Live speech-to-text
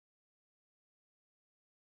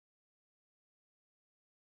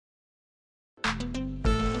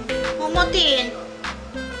মতিন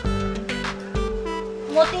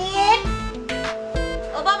মতিন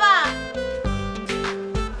ও বাবা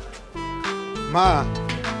মা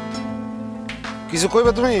কিছু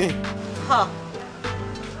কইবে তুমি? হ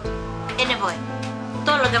এনে বয়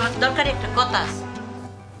তোর লগে আমার দরকারি একটা কথা আছে।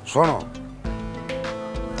 শোনো,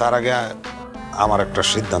 তার আগে আমার একটা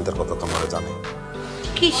সিদ্ধান্তের কথা তোমরা জানো।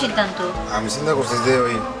 কি সিদ্ধান্ত? আমি চিন্তা করছি যে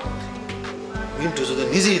ওই মিন্টু যদি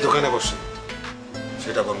নিজেই দোকানে বসে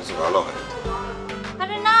সেটা বরং ভালো হয়।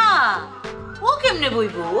 আরে না, ও কেমনে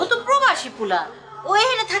বইবো? ও তো প্রবাসী পুলা, ও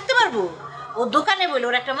এখানে থাকতে পারবো? ও দোকানে বইলে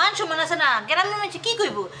ওর একটা মান সম্মান আছে না, গ্রামের মানুষ কি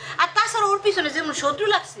কইবো? আর তাছাড়া ওর পিছনে যেমন শত্রু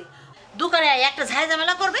লাগছে, দোকানে একটা ঝাই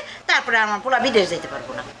ঝামেলা করবে, তারপরে আমার পোলা বিদেশ যেতে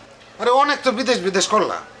পারবো না। আরে অনেক তো বিদেশ বিদেশ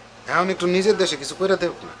করলা, এখন একটু নিজের দেশে কিছু করে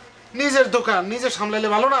দেব না। নিজের দোকান নিজে সামলাইলে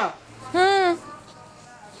ভালো না?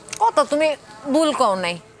 কত তুমি ভুল কও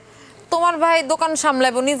নাই। তোমার ভাই দোকান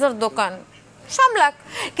সামলাইবো, নিজের দোকান সামলাক,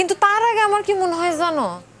 কিন্তু তার আগে আমার কি মনে হয় জানো,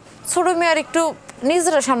 ছোট মেয়ের একটু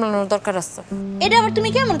নিজেরা সামলানোর দরকার আছে। এটা আবার তুমি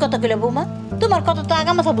কেমন কথা কইলে বৌমা? তোমার কথা তো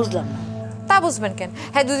আগা মাথা বুঝলাম না। তা বুঝবেন কেন?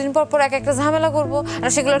 হ্যাঁ, দুদিন পর পর এক একটা ঝামেলা করবো, আর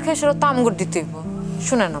সেগুলোর খেসারও তামগড় দিতে হইব।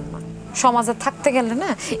 শুনেন আম্মা, সমাজে থাকতে গেলে না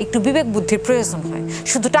একটু বিবেক বুদ্ধির প্রয়োজন হয়,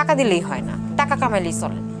 শুধু টাকা দিলেই হয় না, টাকা কামাইলেই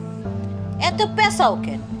চলে না। এত পেশাও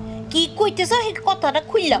কেন? কি কইতেছ এই কথাটা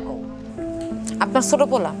খুইলা কও। আপনার ছোট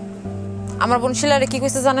পোলা আমার বোন শিলারে কি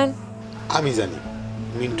কইছে জানেন? আমি জানি,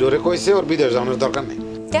 মিন্টুরে কইছে ওর বিদেশ যাওয়ার দরকার নেই।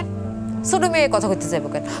 কেন? ছোট মেয়ে কথা কইতে যাইব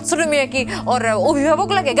কেন? ছোট মেয়ে কি ওর অভিভাবক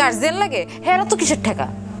লাগে, গার্জিয়ান লাগে? হ্যাঁ, তো কিসের টাকা?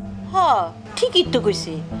 হ ঠিকই তো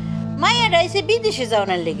কইছে, মাইয়াটা এসে বিদেশে যাওয়ার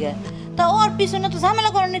লেগে, তা ওর পিছনে তো ঝামেলা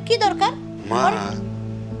করানোর কি দরকার? মা,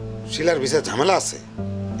 শিলার ভিসার ঝামেলা আছে,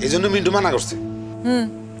 এই জন্য মিন্টু মানা করছে।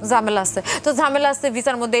 ঝামেলা আছে তো ঝামেলা আছে,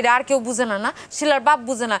 ভিসার মধ্যে এটা আর কেউ বুঝে না। না শিলার বাপ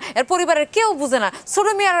বুঝে না, এর পরিবারের কেউ বুঝে না, ছোট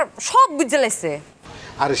মেয়ের সব বুঝে লাইছে।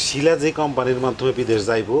 আর শিলা যে কোম্পানির মাধ্যমে বিদেশ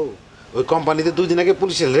যাইবো, ওই কোম্পানিতে 2 দিন আগে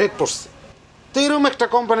পুলিশের রেড পড়ছে। তো এরকম একটা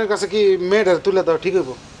কোম্পানির কাছে কি মেয়েটার তুলে দেওয়া ঠিক হইব?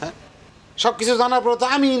 হ্যাঁ, সব কিছু জানার পর তো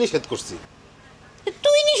আমি নিষেধ করছি।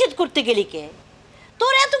 তুই নিষেধ করতে গেলি কে?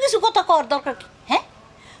 তোর এত কিছু কথা কর দরকার কি? হ্যাঁ,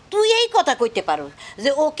 তুই এই কথা কইতে পারো যে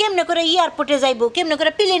ও কেমনে করে এয়ারপোর্টে যাইবো, কেমনে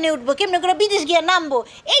করে প্লেনে উঠবো, কেমনে করে বিদেশ গিয়ে নামবো,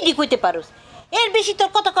 এইটি কইতে পারোস। এর বেশি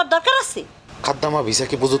তোর কথা কর দরকার আছে? খাদ্দামা ভিসা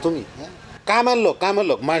কি বুঝো তুমি? হ্যাঁ, কামের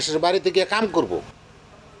লোক মাসের বাড়িতে গিয়ে কাম করবো।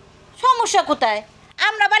 সমস্যা কোথায়?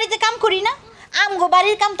 আমরা বাড়িতে কাম করি না? আমগো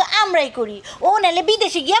বাড়ির কাম তো আমরাই করি। ও নাহলে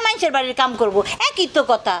বিদেশে গিয়া মানুষের বাড়ির কাম করব, একই তো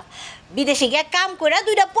কথা। বিদেশে গিয়া কাম করে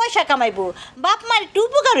 2টা পয়সা কামাইবো, বাপ মার একটু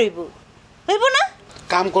উপকার হইব, হইব না?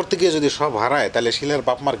 কাম করতে গিয়ে যদি সব হারায়, তাহলে শিলার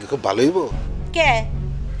বাপ মার কি খুব ভালো হইব? কে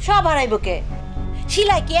সব হারাইব? কে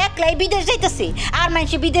শিলাই কি একলাই বিদেশ যাইতেছে আর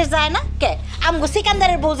মানুষে বিদেশ যায় না? কে আমগো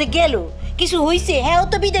সিকান্দারের বউ যে গেল, কিছু হইছে? হ্যাঁ, ও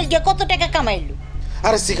তো বিদেশ গিয়া কত টাকা কামাইলো।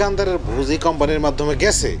 আরে সিকান্দারের বউ যে কোম্পানির মাধ্যমে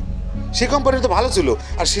গেছে, সেই কোম্পানি তো ভালো ছিল,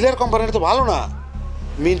 আর শিলার কোম্পানিটা তো ভালো না।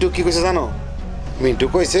 মিন্টু কি কইছে জানো? মিন্টু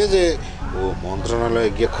কইছে যে ও মন্ত্রণালয়ে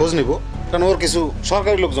গিয়ে খোঁজ নিব, কারণ ওর কিছু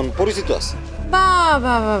সরকারি লোকজন পরিচিত আছে।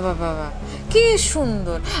 বাবা বাবা বাবা, কি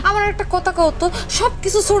সুন্দর। আমার একটা কথা কও তো, সব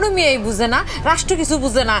কিছু ছোট মেয়েই বুঝে না, রাষ্ট্র কিছু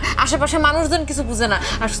বুঝে না, আশেপাশে মানুষজন কিছু বুঝে না।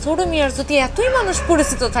 আর ছোট মেয়ের যদি এতই মানুষ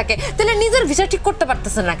পরিচিত থাকে, তাহলে নিজের ভিসা ঠিক করতে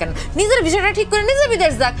পারতেছে না কেন? নিজের ভিসাটা ঠিক করে নিজে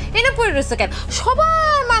বিদেশ যাক, এনে পড়ে রয়েছে কেন?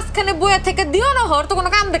 সবার মাঝখানে বইয়া থেকে দিও না হওয়ার তো কোনো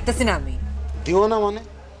কাম দেখতেছি না আমি। দিও না মানে?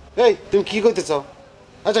 এই তুমি কি কইতে চাও?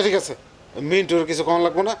 আচ্ছা ঠিক আছে, মিন্টুর কিছু কম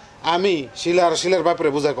লাগবো না, আমি শিলা আর শিলার ব্যাপারে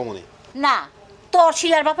বুঝাই কমনি। না, তোর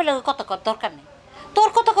শিলার বাপের লগে কথা কর দরকার নেই। তোর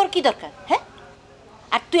কথা কর কি দরকার? হ্যাঁ,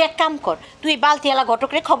 আর তুই এক কাম কর, তুই বালতিওয়ালা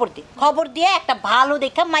ঘটকরে খবর দে, খবর দিয়ে একটা ভালো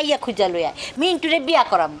দেখা মাইয়া খুঁজা লইয়া মিন্টুরে বিয়া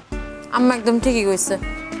করাম। আম্মা একদম ঠিকই কইছে।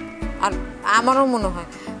 আর আমারও মনে হয়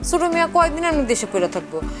ছোট মেয়ে কয়েকদিন আমি দেশে পড়ে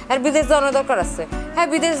থাকবো, আর বিদেশ যাওয়ার দরকার আছে। হ্যাঁ,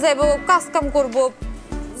 বিদেশ যাইবো, কাজ কাম করবো,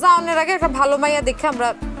 যাওয়ানোর আগে একটা ভালো মাইয়া দেখে আমরা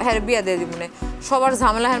হ্যাঁ বিয়া দিয়ে দিব। সবার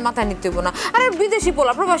ঝামেলা হ্যাঁ মাথায় নিতে হইব না। আরে বিদেশি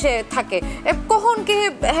পোলা প্রবাসে থাকে, কখন কে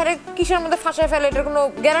হ্যাঁ কিসের মধ্যে ফাঁসায় ফেলে, এটার কোনো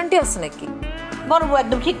গ্যারান্টি আছে নাকি? বড় বউ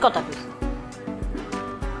একদম ঠিক কথা কইছে।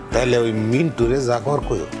 তাহলে ওই মিন্টুরে যা কর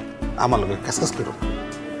কইও, আমার লগে কাজ করো।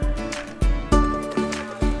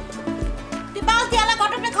 তুই বালতিওয়ালা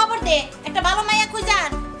ঘটকরে খবর দে, একটা ভালো মাইয়া খুঁজা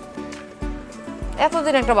আন।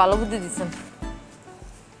 এতদিন একটা ভালো বুদ্ধি দিচ্ছেন।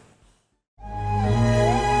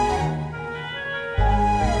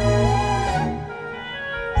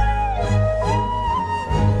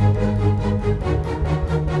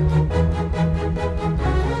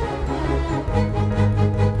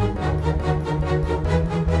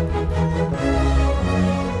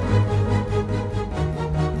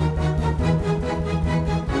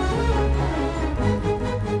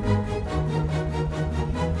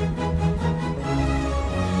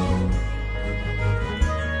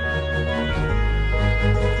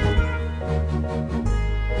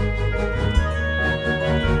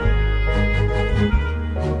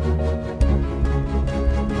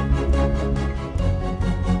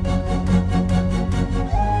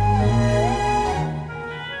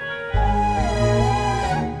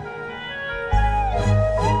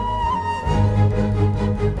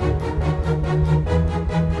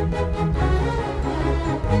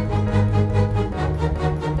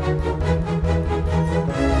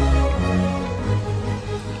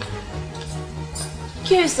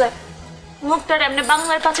 কি হয়েছে? মুখটা এমনি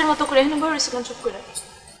বাংলার পাঁচের মতো করে এখানে বসে রয়েছে চুপ করে।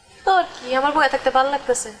 তোর কি আমার বয়ে থাকতে ভালো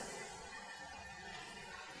লাগতেছে?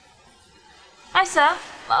 আচ্ছা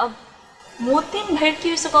মতিন ভাইয়ের কি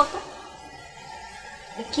হয়েছে কত?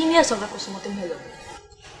 কি নিয়ে ঝগড়া করছো মতিন ভাই?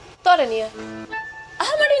 তোরে নিয়ে।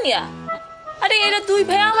 আমারই নিয়া? আরে এরা দুই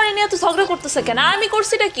ভাই আমারই নিয়ে তো ঝগড়া করতেছে কেন? আমি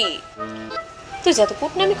করছিটা কি? তুই যা তো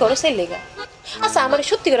কুটনামি করো সেই লেগা। আচ্ছা আমার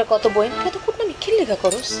সত্যি করে কত বই তুই তো কুটনামি খেল লেগা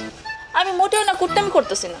করস? আমি মোটেও না কুটনামি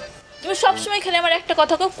করতেছি না। তুমি সবসময় খালি আমার একটা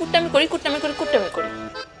কথা কও, কুটনামি করি কুটনামি করি কুটনামি করি।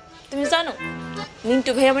 তুমি জানো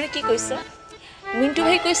মিন্টু ভাই আমার কি কইছে? মিন্টু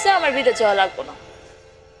ভাই কইছে আমার বিদেশ যাওয়া লাগবো না।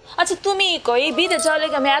 আচ্ছা তুমি কই এই বিদেশ যাওয়া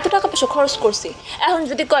লেগে আমি এত টাকা পয়সা খরচ করছি, এখন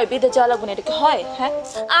যদি কয় বিদেশ যাওয়া লাগবো না, এটা কি হয়? হ্যাঁ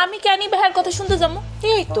আমি কেন ভাইয়ের কথা শুনতে যাবো?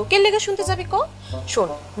 এই তো কে লেগা শুনতে যাবি ক? শোন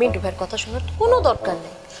মিন্টু ভাইয়ের কথা শোনার কোনো দরকার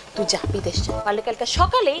নেই। তুই যা বিদেশ যা, পারলে কালকে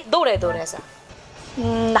সকালেই দৌড়ে দৌড়ে যা।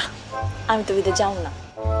 না আমি তো বিদেশ যাও না।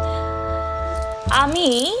 আমি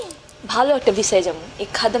ভালো একটা ভিসায় যাবো, এই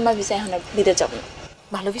খাদামা ভিসায় এখন বিদেশ যাবো না।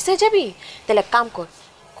 ভালো ভিসায় যাবি? তাহলে এক কাম কর,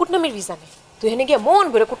 কুটনামির ভিসা নে। তুই এখানে গিয়ে মন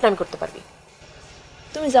ভরে কুটনামি করতে পারবি।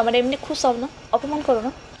 তুমি যে আমার এমনি খুশাও না, অপমান করো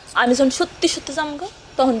না। আমি যখন সত্যি সত্যি যাবো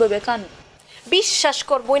তখন বলবে কান। বিশ্বাস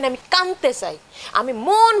কর বই না, আমি কানতে চাই, আমি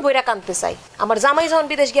মন ভইরা কানতে চাই। আমার জামাই যখন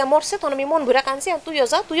বিদেশ গিয়া মরছে তখন আমি মন ভইরা কানছি, আর তুইও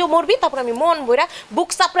যা, তুইও মরবি, তারপর আমি মন ভইরা বুক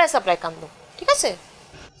চাপড়ায় চাপড়ায় কান্দো, ঠিক আছে?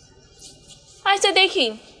 আচ্ছা দেখি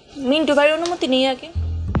মিন্টু ভাইয়ের অনুমতি নেই আগে।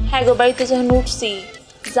 হ্যাঁ গো বাড়িতে যখন উঠছি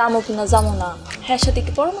যাবো কিনা যাবো না, হ্যাঁ সাথে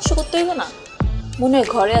কি পরামর্শ করতে হইব না? মনে হয়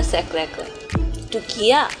ঘরে আছে একলা একলা, একটু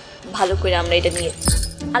গিয়া ভালো করে আমরা এটা নিয়ে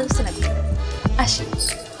আলোচনা করি। আসি।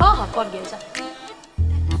 হ্যাঁ হ্যাঁ কর গিয়ে যা।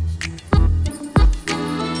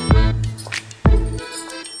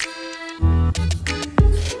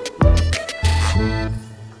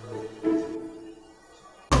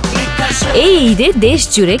 এই ঈদে দেশ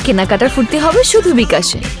জুড়ে কেনাকাটার ফুর্তি হবে শুধু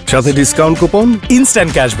বিকাশে, সাথে ডিসকাউন্ট কুপন,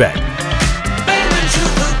 ইনস্ট্যান্ট ক্যাশব্যাক।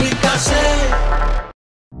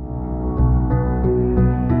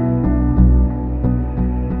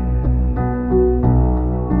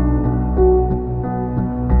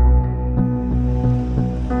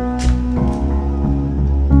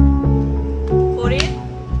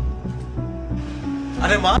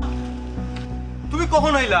 আরে মা, তুমি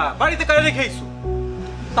কখন আইলা? বাড়িতে কারে রেখেইছো?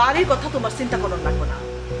 বাড়ির কথা তোমার চিন্তা করার লাগবে না।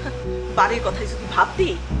 বাড়ির কথাই যদি ভাবতি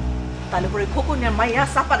তাহলে পরে খোকনের মাইয়া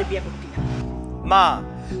সাপারে বিয়ে করতি না। মা,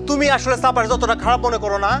 তুমি আসলে সাপার যতটা খারাপ মনে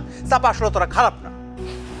করো না, সাপা আসলে ততটা খারাপ না।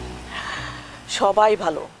 সবাই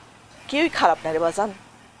ভালো, কেউই খারাপ না রে বাজান।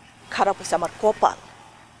 খারাপ হচ্ছে আমার কপাল।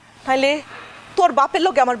 তাইলে তোর বাপের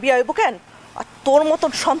লোকে আমার বিয়ে হইব কেন? আর তোর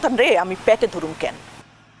মতন সন্তান রে আমি পেটে ধরুম কেন?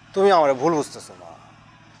 তুমি আমার ভুল বুঝতেছো মা।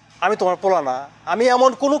 আমি তোমার পোলা না, আমি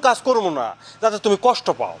এমন কোনো কাজ করবো না যাতে তুমি কষ্ট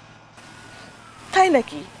পাও। তাই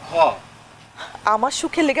নাকি? হ্যাঁ। আমার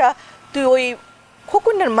সুখে লেগা তুই ওই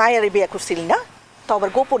খোকনের মায়ের বিয়ে করছিলি না, তো আবার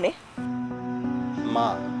গোপনে? মা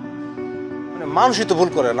মানে মানুষই তো ভুল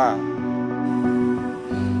করে না।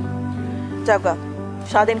 যাওগা,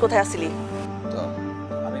 সারাদিন কোথায় আসিলি? তো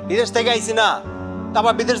আমি বিদেশ থেকে আইছি না,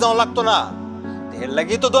 তারপর বিদেশ যাওয়া লাগতো না, এর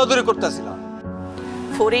লাগি তো দৌড়াদৌড়ি করতেছিলাম।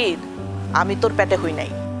 ফরিদ, আমি তোর পেটে হই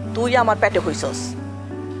নাই, তুই আমার পেটে হইছস।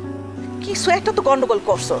 কিছু একটা তো গন্ডগোল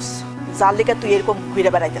করছস, যার লেগে তুই এরকম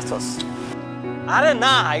ঘুরে বেড়াইতেছস। আরে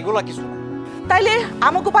না, এগুলা কিছু না। তাইলে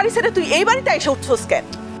আমাকে বাড়ি ছেড়ে তুই এই বাড়িতে এসে উঠছস কেন?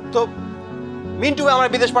 তো মিন্টু আমার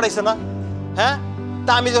বিদেশ পাঠাইছে না? হ্যাঁ,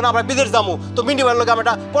 তা আমি যখন আবার বিদেশ যাবো তো মিন্টু ভাইয়ের লোক আমি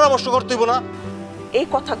একটা পরামর্শ করতে হইব না? এই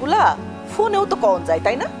কথাগুলা ফোনেও তো কওয়া যায়,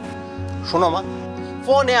 তাই না? শোনো মা,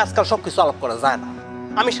 ফোনে আজকাল সবকিছু আলাপ করা যায় না।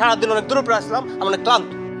 আমি সারাদিন অনেক দূরে পড়ে আসলাম, আমি অনেক ক্লান্ত।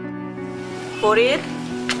 ফরিদ,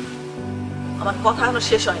 আমার কথা এখনো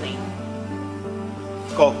শেষ হয় নাই।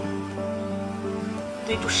 কও।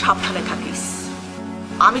 তুই একটু সাবধানে থাকিস।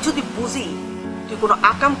 আমি যদি বুঝি তুই কোনো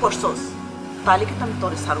আকাম করছস তাহলে কিন্তু আমি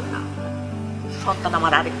তোরে ছাড়ব না। সন্তান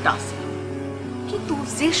আমার আরেকটা আছে, কিন্তু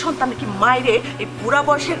যে সন্তান কি মায়েরে এই বুড়া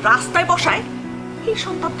বয়সে রাস্তায় বসায়, এই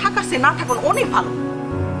সন্তান থাকাছে না থাকুন অনেক ভালো।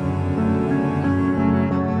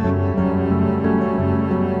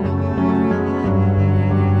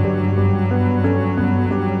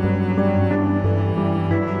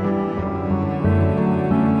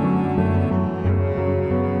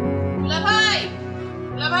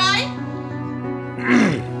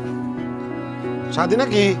 সাদি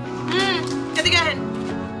নাকি? এদিকে আহেন।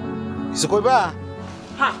 কিছু কইবা?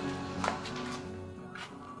 হ্যাঁ।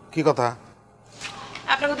 কি কথা?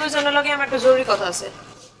 আপনাকে দুইজনের লগে আমার একটা জরুরি কথা আছে।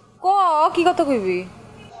 ক কি কথা কইবি?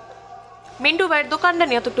 মিন্টু ভাইয়ের দোকানটা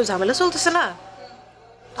নিয়ে তো একটু ঝামেলা চলতেছে না,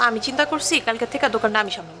 তো আমি চিন্তা করছি কালকে থেকে দোকানটা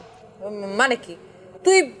আমি সামলাবো। মানে কি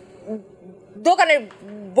তুই দোকানে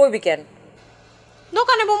বইবি কেন?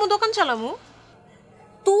 দোকানে বমু, দোকান চালামু।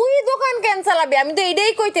 তুই দোকান কেন চালাবি? আমি তো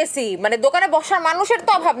এইটাই কইতেছি, মানে দোকানে বসার মানুষের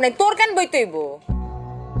তো অভাব নাই, তোর কেন বইতেইব?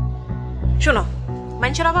 শোনো,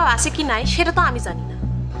 মানুষের অভাব আছে কি নাই সেটা তো আমি জানি না।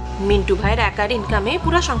 মিন্টু ভাইয়ের একার ইনকামে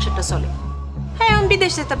পুরো সংসারটা চলে। হ্যাঁ, আমি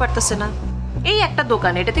বিদেশ যেতে পারতেছে না, এই একটা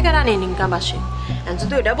দোকান, এটা থেকে রানিং ইনকাম আসে।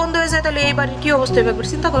 যদি ওটা বন্ধ হয়ে যায় তাহলে এই বাড়ির কি অবস্থা হবে একবার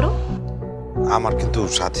চিন্তা করো। আমার কিন্তু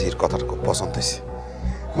সাথীর কথাটা খুব পছন্দ হয়েছে।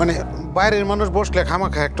 মানে বাইরের মানুষ বসলে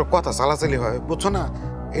খামাখা একটা কথা চালাচালি হয়, বুঝছো না?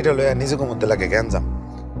 এটা লইয়া নিজেকে মধ্যে লাগে গ্যাঞ্জাম।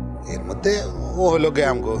 এর মধ্যে ও হলো গে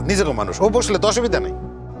আমগো নিজেকে মানুষ, ও বসলে তো অসুবিধা নেই।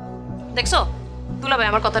 দেখছো দুলাভাই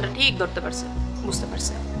আমার কথাটা ঠিক ধরতে পারছে, বুঝতে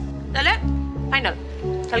পারছে। তাহলে ফাইনাল,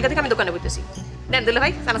 কালকে থেকে আমি দোকানে বইতেছি। দেন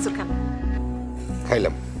দুলাভাই চানাচুর খান।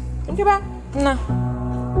 খাইলাম না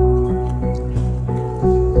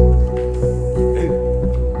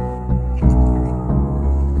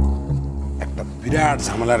একটা বিরাট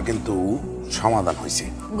ঝামেলার কিন্তু সমাধান হয়েছে।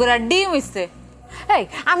 গোড়া ডিম হইছে। এই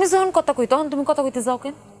আমি যখন কথা কই তখন তুমি কথা কইতে যাও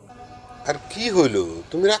কেন? আর কি হইলো,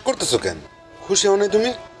 তুমি রাগ করতেছো কেন? খুশি হও না তুমি?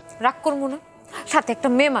 রাগ করবো না, সাথে একটা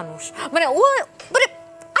মেয়ে মানুষ, মানে ও, মানে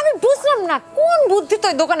আমি বুঝলাম না কোন বুদ্ধি তো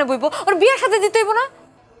দোকানে বইবো, ওর বিয়ের সাথে দিতে হইব না?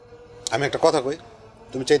 আমি একটা কথা কই,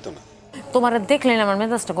 তুমি চাইতো না? তোমার দেখলেন আমার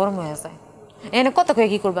মেজাজটা গরম হয়ে যায়। এনে কথা কয়ে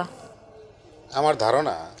কি করবা? আমার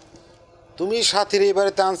ধারণা তুমি সাথীর এই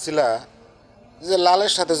বাড়িতে আনছিলা যে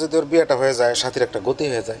লালের সাথে যদি ওর বিয়েটা হয়ে যায় সাথীর একটা গতি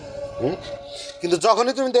হয়ে যায়। কিন্তু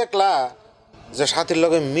যখনই তুমি দেখলা যে সাথীর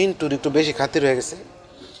লগে মিন্টুর একটু বেশি খাতির হয়ে গেছে,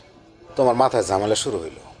 তোমার মাথায় ঝামেলা শুরু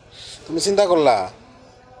হইলো। তুমি চিন্তা করলা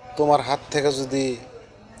তোমার হাত থেকে যদি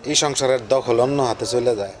এই সংসারের দখল অন্য হাতে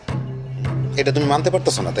চলে যায়, এটা তুমি মানতে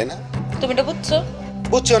পারতেছো না, তাই না? তুমি এটা বুঝছো?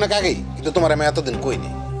 বুঝছি অনেক আগেই, কিন্তু তোমার আমি এতদিন কইনি।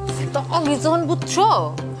 তো আগে যখন বুঝছো,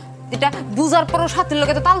 এটা বুঝার পরও সাথীর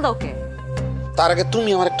লগে তো তাল দাও কে? তার আগে তুমি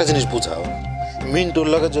আমার একটা জিনিস বুঝাও, মিন্টুর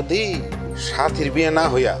লগে যদি সাথীর বিয়ে না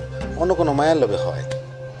হইয়া অন্য কোনো মায়ের লগে হয়,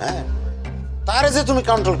 হ্যাঁ, তারে যে তুমি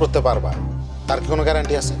কন্ট্রোল করতে পারবা তার কি কোনো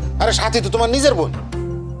গ্যারান্টি আছে? আরে সাথী তো তোমার নিজের বোন।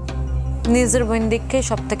 নিজের বোন দেখে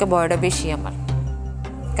সব থেকে বড়টা বেশি আমার,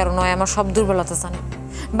 কারণ ওই আমার সব দুর্বলতা জানে।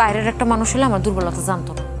 বাইরের একটা মানুষ হলে আমার দুর্বলতা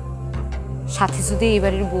জানতো না। সাথী যদি এই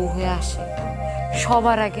বাড়ির বউ হয়ে আসে,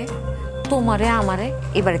 সবার আগে তোমারে আমারে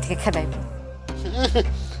এই বাড়ি থেকে খেদাইবে।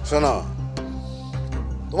 শোনো,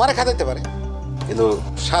 তোমারে খাদাইতে পারে, কিন্তু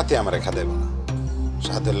সাথী আমারে খাদাইব না।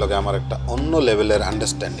 সাথীর লগে আমার একটা অন্য লেভেলের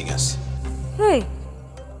আন্ডারস্ট্যান্ডিং আছে।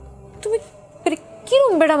 তুমি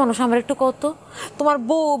কিরম বেড়া মানুষ আমার একটু কত? তোমার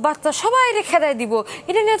বউ বাচ্চা সবাই রেখে দেয় দিব,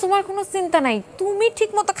 এটা নিয়ে তোমার কোনো চিন্তা নাই। তুমি ঠিক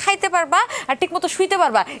মতো খাইতে পারবা আর ঠিক মতো শুইতে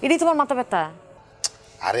পারবা, এটাই তোমার মাথা ব্যথা।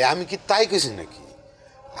 আরে আমি কি তাই কইছি নাকি?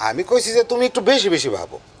 আমি কইছি যে তুমি একটু বেশি বেশি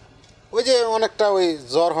ভাবো, ওই যে অনেকটা ওই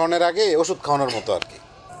জ্বর হওয়ার আগে ওষুধ খাওয়ানোর মতো আর কি।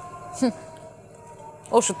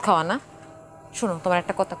 ওষুধ খাওয়া না? শোনো, তোমার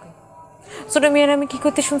একটা কথা কই, ছোট মিয়ার আমি কি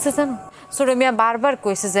করতে শুনছে জানো? ছোট মিয়া বারবার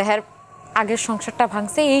কইছে যে হ্যাঁ আগের সংসারটা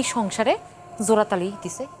ভাঙছে, এই সংসারে জোড়াতালি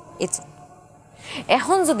দিছে।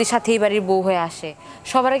 এখন যদি সাথে এই বাড়ির বউ হয়ে আসে,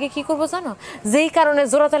 সবার আগে কি করবো জানো? যেই কারণে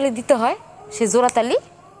জোড়াতালি দিতে হয় সেই জোড়াতালি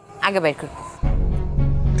আগে বাইর করবো।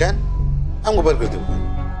 কেন আমাকে বের করে দেবো?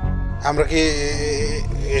 আমরা কি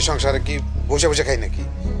এই সংসারে কি বসে বসে খাই নাকি?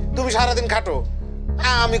 তুমি সারাদিন খাটো,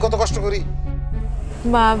 আমি কত কষ্ট করি।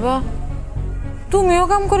 বাবা, তুমিও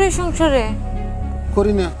কাম করো এই সংসারে?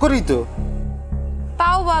 করি না? করি তো।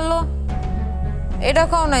 তাও ভালো। এটা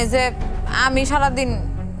কও নাই যে আমি সারাদিন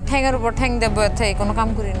ঠ্যাঙের উপর ঠ্যাং দেব, কোনো কাম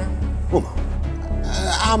করি না।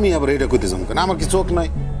 আমি আবার এটা কইতে যাবো কেন? আমার কি চোখ নাই?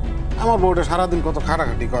 আমার বউটা সারাদিন কত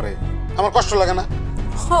খাটাখাটি করে, আমার কষ্ট লাগে না?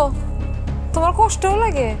 তোমার কষ্টও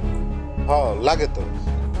লাগে? লাগে তো।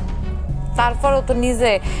 তারপরেও তো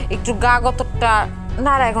নিজে একটু গা গতটা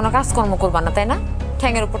নাড়ায় কোনো কাজকর্ম করবা না, তাই না?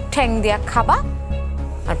 ঠ্যাঙের উপর ঠ্যাং দিয়া খাবা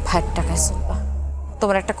আর ভাইয়ের টাকায় চলবা।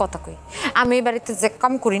 তোমার একটা কথা কই, আমি এই বাড়িতে যে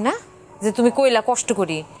কাম করি না, যে তুমি কইলা কষ্ট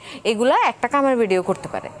করি, এগুলা একটা কামের ভিডিও করতে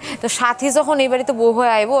পারে। তো সাথী যখন এই বাড়িতে বউ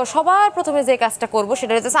হয়ে আইবো, সবার প্রথমে যে কাজটা করবো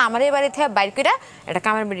সেটা হচ্ছে আমার এই বাড়ি থেকে বাইর কইরা একটা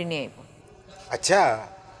কামের ভিডিও নিয়ে আইবো। আচ্ছা,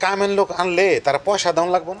 কামের লোক আনলে তারা পয়সা দাম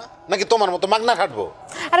লাগবো না, নাকি তোমার মতো মাগনা খাটবো?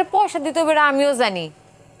 আরে পয়সা দিতে হবে আমিও জানি,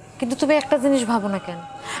 কিন্তু তুমি একটা জিনিস ভাবো না কেন?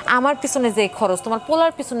 আমার পিছনে যে খরচ, তোমার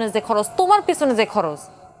পোলার পিছনে যে খরচ, তোমার পিছনে যে খরচ,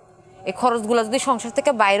 এই খরচগুলো যদি সংসার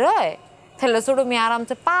থেকে বাইরে হয়, তাহলে ছোট মেয়ে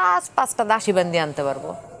আরামসে পাঁচটা দাসী বান্দি আনতে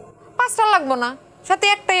পারবো। 5টা লাগবো না, সাথে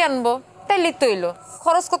একটাই আনবো, তাইলেই তো হইলো।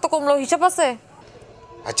 খরচ কত কমলো হিসাব আছে?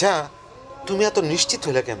 আচ্ছা, তুমি এত নিশ্চিত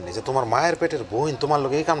হইলে কেমনি যে তোমার মায়ের পেটের বোন তোমার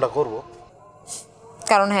লোক এই কামটা করবো?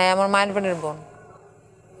 কারণ হ্যাঁ, আমার মায়ের পেটের বোন,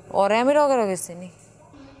 ওরে আমি রগে গেছিনি।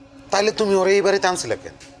 তাইলে তুমি ওরে এই বাড়িতে আনছিলে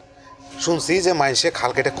কেন? শুনছি যে মাইসে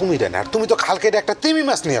খাল কেটে কুমির আনে, আর তুমি তো খাল কেটে একটা তিমি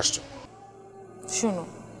মাছ নিয়ে আসছো। শোনো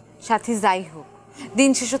সাথী, যাই হোক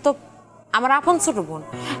দিন শেষে তো আমার আপন ছোট বোন।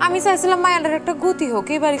 আমি চাইছিলাম মায়াটার একটা গতি হোক,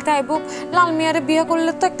 এই বাড়িতে আইব, লাল মিয়ারে বিয়ে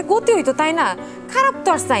করলে তো একটা গতি হইতো, তাই না? খারাপ তো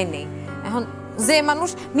আর চাই নেই। এখন যে মানুষ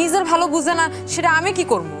নিজের ভালো বুঝে না, সেটা আমি কি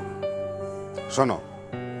করবো? শোনো,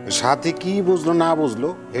 সাথী কি বুঝলো না বুঝলো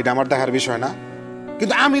এটা আমার দেখার বিষয় না,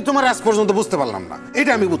 কিন্তু আমি তোমার আজ পর্যন্ত বুঝতে পারলাম না,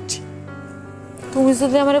 এটা আমি বুঝছি। তুমি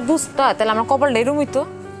যদি আমার বুঝতা তাহলে আমার কপালটা এরম হইতো।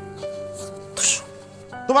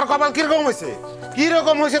 তোমার কপাল কিরকম হয়েছে?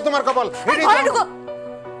 কিরকম হয়েছে তোমার কপাল?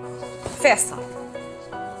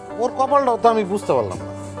 ওর কপালটাও তো আমি বুঝতে পারলাম না।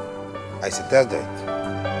 আইসে তেজ দেয়।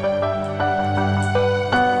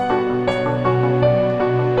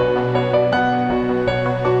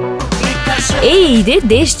 এই ঈদে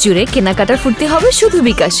দেশ জুড়ে কেনাকাটার ফুর্তি হবে শুধু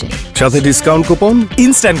বিকাশে, সাথে ডিসকাউন্ট কুপন,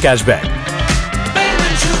 ইনস্ট্যান্ট ক্যাশব্যাক।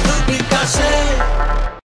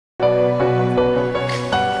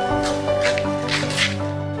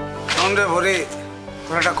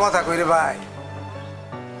 একটা কথা কইরে ভাই,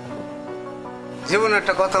 জীবনে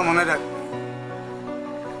একটা কথা মনে রাখবে,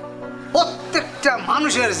 প্রত্যেকটা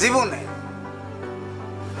মানুষের জীবনে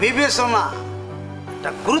বিবেচনা একটা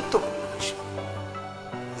গুরুত্বপূর্ণ বিষয়।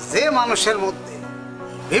 যে মানুষের মধ্যে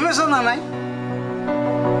বিবেচনা নাই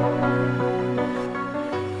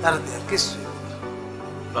তার কিছু।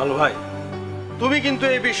 লালু ভাই, তুমি কিন্তু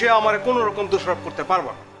এই বিষয়ে আমার কোনো রকম দোষারোপ করতে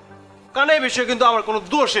পারবা না, কারণ এই বিষয়ে কিন্তু আমার কোনো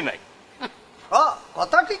দোষই নাই।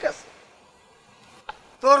 কথা ঠিক আছে,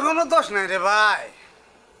 তোর কোনো দোষ নাই রে ভাই।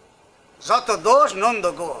 যত দোষ নন্দ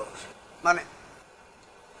ঘোষ মানে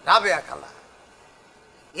রাবেয়া খালা,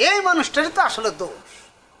 এই মানুষটারই তো আসলে দোষ।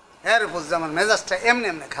 এর উপর যে আমার মেজাজটা এমনি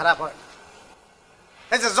এমনি খারাপ হয় না।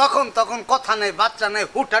 এই যে যখন তখন কথা নেই বাচ্চা নেই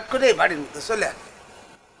হুটহাট করে এই বাড়ির মধ্যে চলে আসে,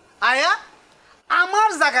 আয়া আমার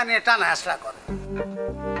জায়গা নিয়ে টানা আসরা করে।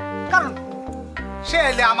 কারণ সে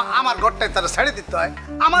এলে আমার ঘরটাই তারা ছেড়ে দিতে হয়,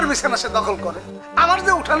 আমার বিছানা সে দখল করে, আমার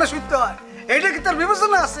যে উঠানে শুইতে হয়, এইটা কি তার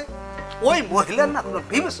বিবেচনা আছে? ওই মহিলার না কোনো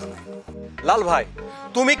বিবেচনা। লাল ভাই,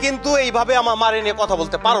 তুমি কিন্তু এইভাবে আমার মারে নিয়ে কথা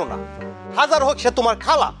বলতে পারো না। হাজার হোক সে তোমার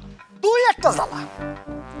খালা। তুই একটা জ্বালা,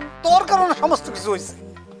 তোর কারণে সমস্ত কিছু হয়েছে।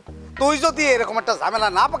 তুই যদি এরকম একটা ঝামেলা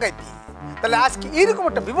না পাকাইতি তাহলে আজকে এইরকম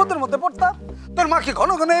একটা বিপদের মধ্যে পড়তাম। তোর মা কি ঘন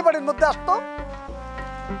ঘন এই বাড়ির মধ্যে আসতো?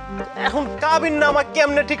 এখন কাবিন নামা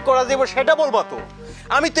কেমনে ঠিক করা যাবে সেটা বলবা তো।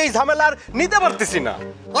 আমি তো এই ঝামেলার নিতে পারতেছি না।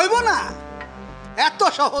 হইব না, এত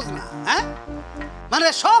সহজ না। হ্যাঁ, মানে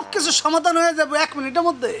সব কিছু সমাধান হয়ে যাবে 1 মিনিটের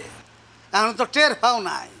মধ্যে। এখন তো টের পাও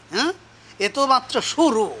নাই। হ্যাঁ, এ তো মাত্র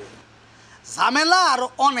শুরু। ঝামেলা আরো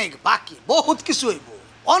অনেক বাকি, বহুত কিছু হইব,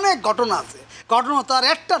 অনেক ঘটনা আছে। ঘটনা তো আর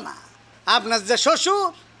একটা না। আপনার যে শ্বশুর,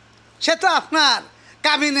 সে তো আপনার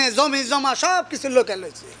কাবিনে জমি জমা সব কিছু লোকে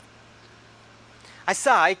লইছে।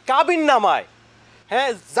 আচ্ছা, এই কাবিন নামায় হ্যাঁ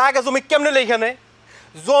জায়গা জমি কেমনে লেখা নেই?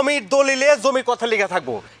 জমির দলিলে জমির কথা লেখা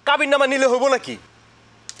থাকবো, কাবিন নামা নিলে হইব নাকি?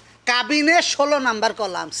 কাবিনে 16 নাম্বার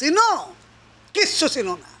কলাম চিনো? কিচ্ছু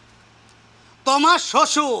চিনো না। তোমার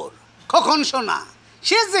শ্বশুর কখন শোনা,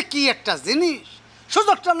 সে যে কি একটা জিনিস,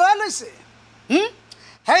 সুযোগটা লয়ে লইছে।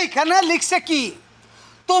 এইখানে লিখছে কি,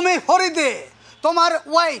 তুমি ফরিদে তোমার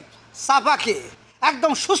ওয়াইফ সাফাকে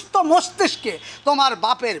একদম সুস্থ মস্তিষ্কে তোমার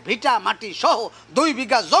বাপের ভিটা মাটি সহ 2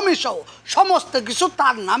 বিঘা জমি সহ সমস্ত কিছু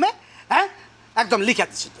তার নামে হ্যাঁ একদম লিখে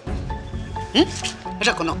দিচ্ছি তুমি।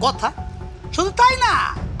 এটা কোনো কথা? শুধু তাই না,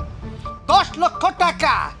 10 লক্ষ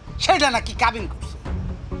টাকা সেটা নাকি কাবিন করছে।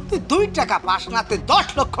 তুই 2 টাকা পাস না, তুই 10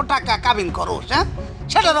 লক্ষ টাকা কাবিন করোস। হ্যাঁ,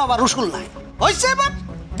 সেটারও আবার রসুল নাই। হয়েছে এবার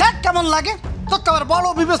দেখ কেমন লাগে, তোর তো আবার বড়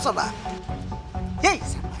বিবেচনা।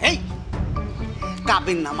 এই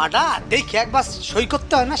কাবিন নামাটা দেখে একবার সই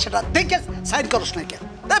করতে হয় না, সেটা দেখে সাইন করস না কেন?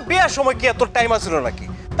 বিয়ার সময় কি এত টাইম আসিল নাকি?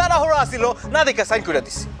 তাড়াহুড়ো আসিল, না দেখে সাইন করে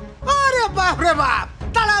দিছি। আরে বাপ রে বাপ,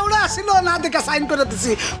 তাড়াহুড়ো আসিল না দেখে সাইন করে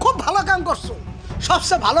দিছি। খুব ভালো কাম করছো,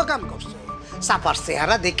 সবচেয়ে ভালো কাম করছো। চাপার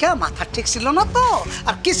চেহারা দেখে মাথা ঠিক ছিল না তো,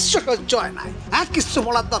 আর কিচ্ছু সহ্য হয় নাই। হ্যাঁ, কিচ্ছু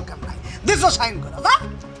বলার দরকার নাই, দিছো সাইন করে।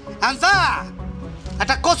 যা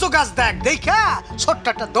একটা কচু গাছ দেখ, দেখা ছোট্ট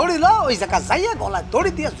একটা দড়ি লো, ওই জায়গা যাইয়া গলায়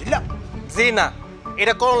দড়ি দিয়ে ঝুলাম। জি না,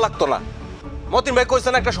 এটা কোন লাগতো না। মতিন ভাই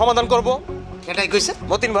কইছেন একটা সমাধান করব। এটাই কইছে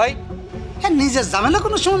মতিন ভাই। হ্যাঁ, নিজের ঝামেলা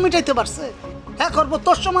কোনো সময় মিটাইতে পারছে? হ্যাঁ, করবো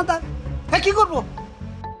তোর সমাধান। হ্যাঁ, কি করবো?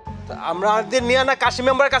 আমাদের নিয়ে না কাশি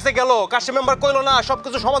মেম্বারের কাছে গেল, কাশি মেম্বার কইলো না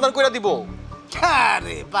সবকিছু সমাধান করে দিব।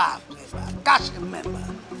 আরে বাপ রে বাপ, কাশিম মেম্বার,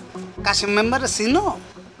 কাশিম মেম্বারে চিনো?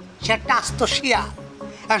 সে একটা আস্ত শিয়াল।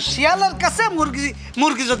 আর শিয়ালের কাছে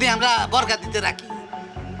মুরগি যদি আমরা বর্গা দিতে রাখি,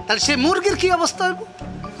 তাহলে সে মুরগির কি অবস্থা হইব?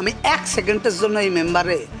 আমি 1 সেকেন্ডের জন্য এই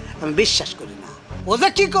মেম্বারে আমি বিশ্বাস করি না। ও যে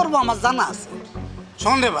কি করবো আমার জানা আছে।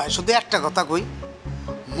 শোন রে ভাই, শুধু একটা কথা কই,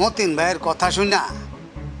 মতিন ভাইয়ের কথা শুনা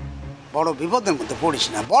বড় বিপদের মধ্যে পড়িস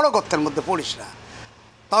না, বড় গর্তের মধ্যে পড়িস না।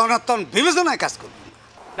 তখন বিবেচনায় কাজ করবি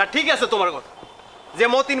না। ঠিক আছে তোমার কথা, যে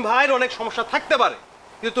মতিন ভাইয়ের অনেক সমস্যা থাকতে পারে,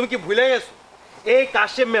 কিন্তু তুমি কি ভুলে গেছো এই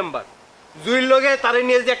কাশেম মেম্বার জুইর লগে তারে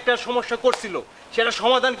নিয়ে যে একটা সমস্যা করছিল সেটা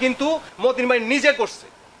সমাধান কিন্তু মতিন ভাই নিজে করছে।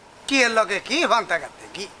 কি এর লগে কি ভান্তা কাটতে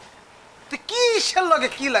কি তুই কিসের লগে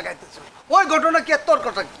কি লাগাইতেছ? ওই ঘটনা কি আর তোর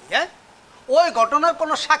কথা কি? হ্যাঁ, ওই ঘটনার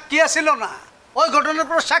কোনো সাক্ষী ছিল না, ওই ঘটনার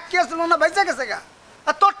কোনো সাক্ষী ছিল না, বেঁচে গেছে গা।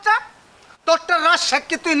 আর তোরটা রাজ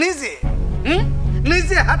সাক্ষী তুই নিজে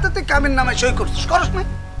নিজে হাতে তুই কামিন নামে সই করছিস, করস না?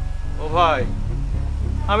 ও ভাই,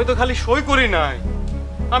 আমি তো খালি সই করি নাই,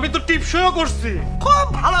 আমি তো টিপসইও করছি। খুব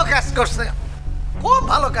ভালো কাজ করছে, খুব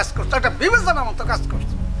ভালো কাজ করছে, একটা বিবেচনার মতো কাজ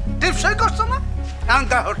করছে। টিপসই করছো না? এখন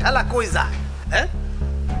দেখো ঠেলা কই যায়। হ্যাঁ,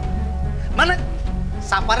 মানে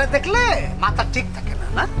চাপারে দেখলে মাথা ঠিক থাকে না,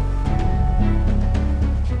 না?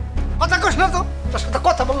 কথা কস না তো, তোর সাথে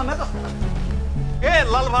কথা বললাম। এ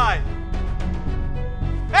লাল ভাই,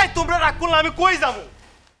 এই তোমরা রাগ করলে আমি কই যাবো?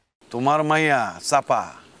 তোমার মাইয়া চাপা,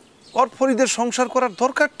 ওর ফরিদের সংসার করার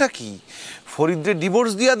দরকারটা কি? ফরিদরে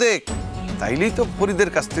ডিভোর্স দিয়া দেখ, তাইলেই তো ফরিদের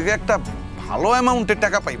কাছ থেকে একটা ভালো অ্যামাউন্টের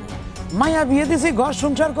টাকা পাইব। মায়া বিয়ে দিছি ঘর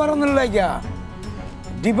সংসার করানোর লাগিয়া,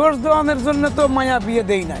 ডিভোর্স দেওয়ানোর জন্য তো মায়া বিয়ে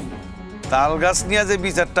দেই নাই। তাল গাছ নিয়ে যে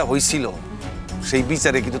বিচারটা হয়েছিল সেই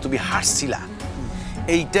বিচারে কিন্তু তুমি হারছিলা।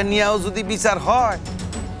 এইটা নিয়েও যদি বিচার হয়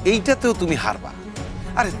এইটাতেও তুমি হারবা।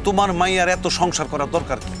 আরে তোমার মাইয়ার এত সংসার করার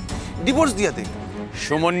দরকার কি? ডিভোর্স দিয়া দেখ।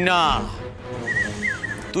 সুমন্যা,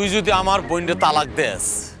 তুই যদি আমার বোনকে তালাক দেস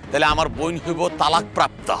তাহলে আমার বোন হইব তালাক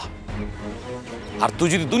প্রাপ্ত, আর তুই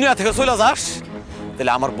যদি দুনিয়া থেকে চলে যাস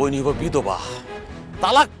তাহলে আমার বোন হইব বিধবা।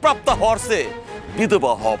 তালাক প্রাপ্ত হওয়ার চেয়ে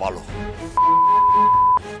বিধবা হওয়া ভালো।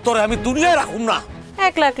 তোরে আমি দুনিয়ায় রাখুম না।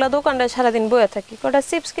 একলা একলা দোকানটায় সারাদিন বয়ে থাকি, কটা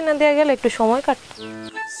চিপস কিনা দেওয়া গেলে একটু সময় কাট।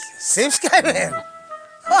 চিপস খাইবেন?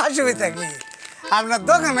 অসুবিধা কি? আপনার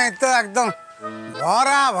দোকানে তো একদম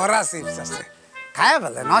ভরা ভরা চিপস আছে, খাই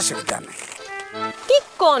বলেন, অসুবিধা নেই। কি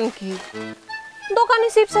কোন কি দোকানে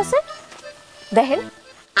চিপস আছে? দেখেন,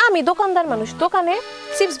 আমি দোকানদার মানুষ, দোকানে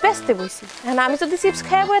চিপস বেচতে বইছি। হ্যাঁ, আমি যদি চিপস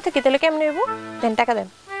খাইয়া বয়ে থাকি তাহলে কেমন নেব? দেন টাকা দেন।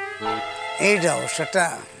 এইটা অবশ্যটা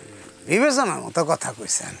বিবেচনার মতো কথা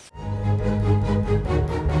কইছেন।